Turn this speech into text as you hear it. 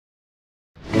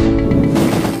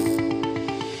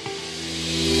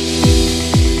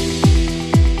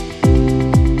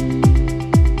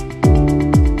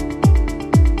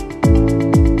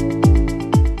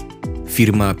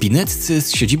Firma Pineccy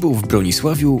z siedzibą w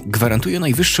Bronisławiu gwarantuje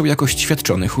najwyższą jakość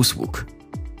świadczonych usług.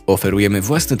 Oferujemy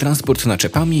własny transport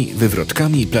naczepami,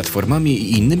 wywrotkami, platformami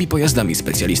i innymi pojazdami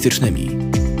specjalistycznymi.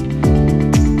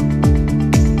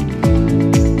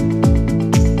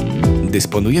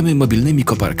 Dysponujemy mobilnymi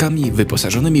koparkami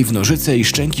wyposażonymi w nożyce i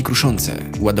szczęki kruszące,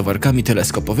 ładowarkami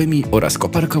teleskopowymi oraz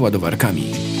koparko-ładowarkami.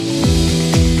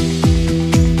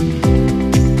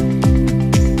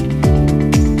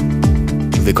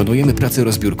 Wykonujemy prace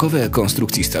rozbiórkowe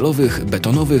konstrukcji stalowych,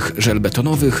 betonowych,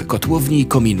 żelbetonowych, kotłowni,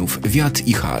 kominów, wiat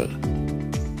i hal.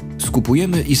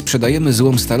 Skupujemy i sprzedajemy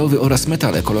złom stalowy oraz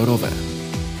metale kolorowe.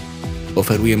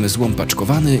 Oferujemy złom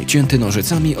paczkowany, cięty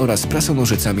nożycami oraz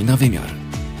prasonożycami na wymiar.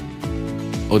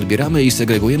 Odbieramy i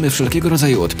segregujemy wszelkiego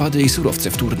rodzaju odpady i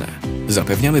surowce wtórne.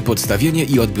 Zapewniamy podstawienie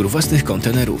i odbiór własnych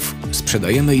kontenerów.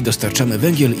 Sprzedajemy i dostarczamy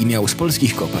węgiel i miał z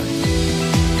polskich kopalń.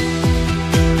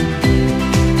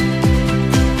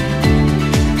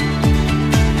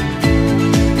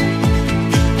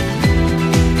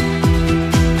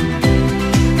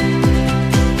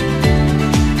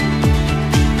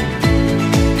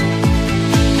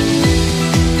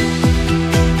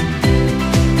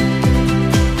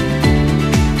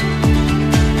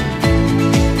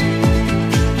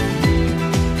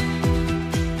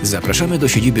 Zapraszamy do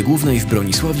siedziby głównej w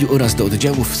Bronisławiu oraz do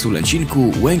oddziałów w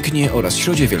Sulęcinku, Łęknie oraz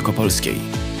Środzie Wielkopolskiej.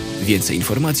 Więcej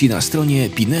informacji na stronie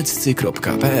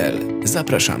pineccy.pl.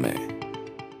 Zapraszamy.